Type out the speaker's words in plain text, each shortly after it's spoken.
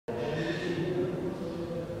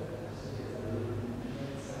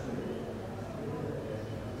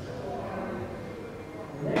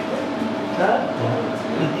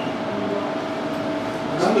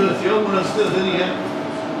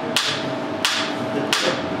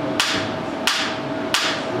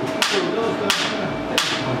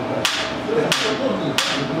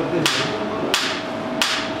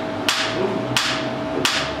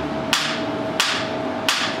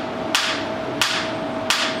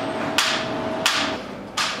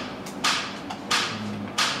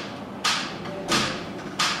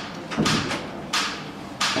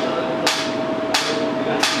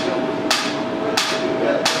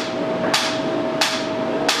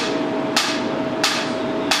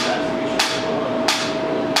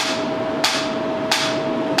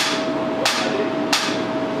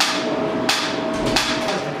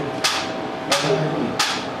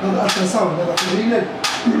هذا أكثر صعب، هذا خلينا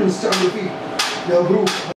نستعمل فيه يا بروك.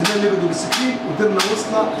 هذا نبدو بالسكين ودرنا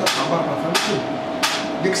وصلة تطلع برا، فهمتوا؟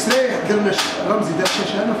 الاكس راي درنا رمزي دار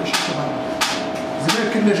شاشة هنا وفي شاشة برا. زمان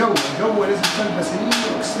كنا جوا لازم تلبس هني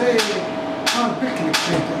واكس راي هذا بكي الاكس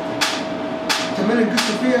راي تمام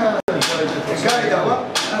نقصوا فيها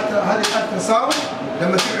قاعدة هذه أكثر صعب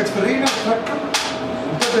لما تقعد في الرينة وتركب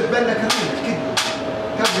وتبدا تبان لك الرينة كده.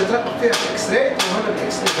 تبدا تركب فيها الاكس راي وهنا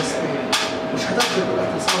الاكس راي بس مش هتبدا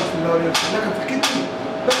بالاتصال في اللون، لكن في الكتب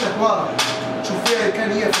بدك واضح تشوف فيها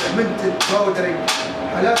كان هي في المنتج باودري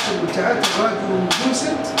حالات المنتجات الراديو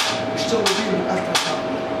والبوسنت اشتغلوا فيه من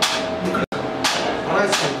الالتراساوند. ممكن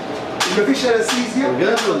رايس ما فيش انستيزيا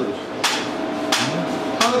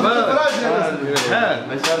هذا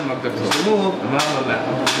ما يسلمك دكتور. يسلموهم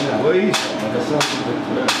كويس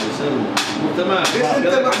تمام. انت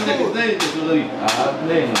محمود اثنين غريب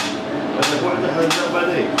اثنين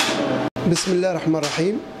بعدين. بسم الله الرحمن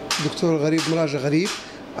الرحيم. دكتور غريب مراجع غريب،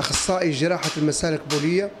 اخصائي جراحه المسالك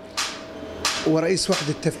البوليه ورئيس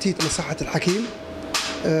وحده تفتيت مصحه الحكيم.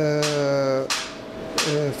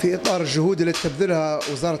 في اطار الجهود التي تبذلها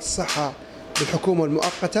وزاره الصحه بالحكومه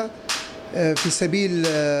المؤقته في سبيل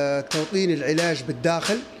توطين العلاج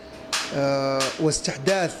بالداخل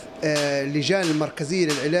واستحداث لجان المركزية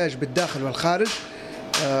للعلاج بالداخل والخارج.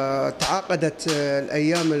 تعاقدت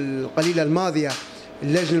الأيام القليلة الماضية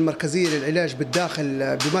اللجنة المركزية للعلاج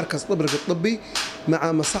بالداخل بمركز طبرق الطبي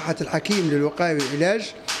مع مصحة الحكيم للوقاية والعلاج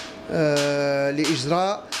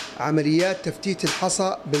لإجراء عمليات تفتيت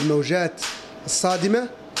حصى بالموجات الصادمة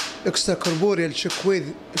اكسترا كوربوريال شوك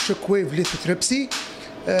ويف ليثوتريبسي.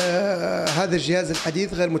 هذا الجهاز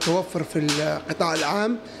الحديث غير متوفر في القطاع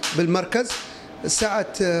العام بالمركز.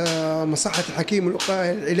 سعت مصحة الحكيم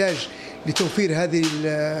والوقاية العلاج لتوفير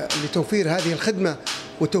هذه الخدمة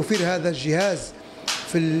وتوفير هذا الجهاز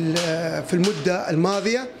في المدة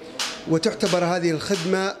الماضية، وتعتبر هذه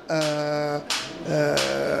الخدمة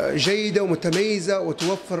جيدة ومتميزة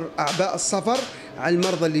وتوفر أعباء السفر على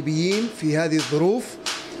المرضى الليبيين في هذه الظروف.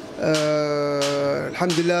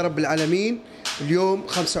 الحمد لله رب العالمين. اليوم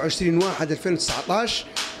 25/1/2019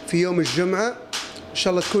 في يوم الجمعة، إن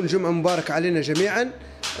شاء الله تكون جمعة مباركة علينا جميعا.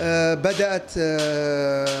 بدأت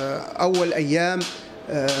أول أيام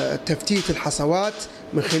تفتيت الحصوات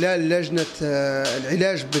من خلال لجنة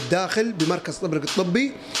العلاج بالداخل بمركز طبرق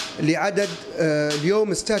الطبي لعدد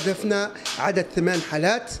اليوم استهدفنا عدد 8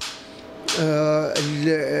 حالات.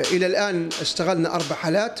 إلى الآن اشتغلنا 4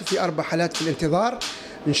 حالات وفي 4 حالات في الانتظار.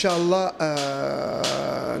 إن شاء الله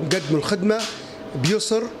نقدم الخدمة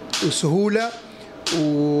بيسر وسهولة،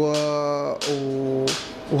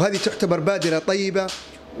 وهذه تعتبر بادرة طيبة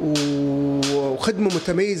وخدمة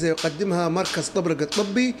متميزة يقدمها مركز طبرق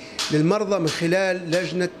الطبي للمرضى من خلال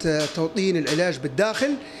لجنة توطين العلاج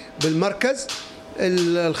بالداخل بالمركز.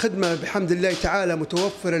 الخدمة بحمد الله تعالى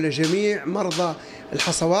متوفرة لجميع مرضى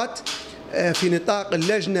الحصوات في نطاق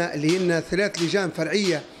اللجنة اللي هن 3 لجان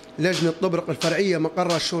فرعية: لجنة طبرق الفرعية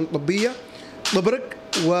مقرها الشؤون الطبية طبرق،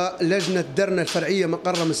 ولجنة درنا الفرعية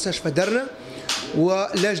مقرها مستشفى درنا،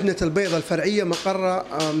 ولجنة البيضة الفرعية مقرها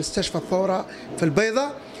مستشفى الثورة في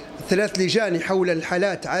البيضة. 3 لجان يحول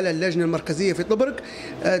الحالات على اللجنة المركزية في طبرق.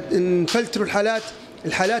 نفلتروا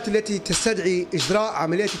الحالات التي تستدعي إجراء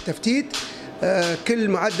عمليات التفتيت. كل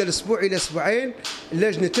معدل أسبوع إلى أسبوعين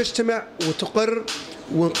اللجنة تجتمع وتقر،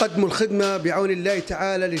 ونقدم الخدمة بعون الله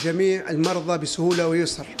تعالى لجميع المرضى بسهولة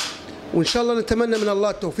ويسر. وإن شاء الله نتمنى من الله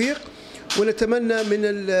التوفيق، ونتمنى من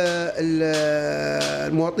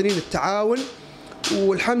المواطنين التعاون.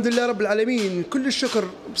 والحمد لله رب العالمين. كل الشكر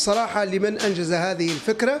بصراحة لمن أنجز هذه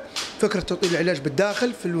الفكرة، فكرة توطين العلاج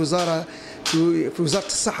بالداخل في وزارة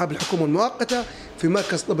الصحة بالحكومة المؤقتة في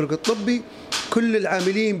مركز طبرق الطبي. كل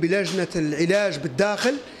العاملين بلجنة العلاج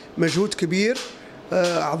بالداخل مجهود كبير،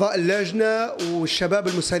 أعضاء اللجنة والشباب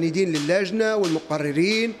المساندين للجنة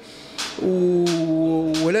والمقررين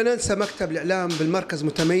ولا ننسى مكتب الإعلام بالمركز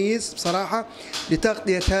متميز بصراحة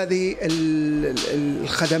لتغطية هذه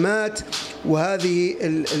الخدمات وهذه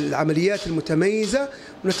العمليات المتميزة،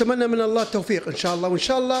 ونتمنى من الله التوفيق إن شاء الله، وإن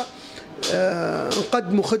شاء الله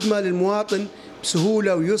نقدم خدمة للمواطن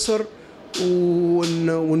بسهولة ويسر،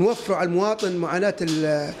 ونوفر على المواطن معاناة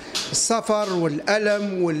السفر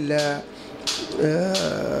والألم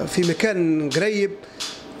في مكان قريب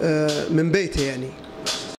من بيته يعني.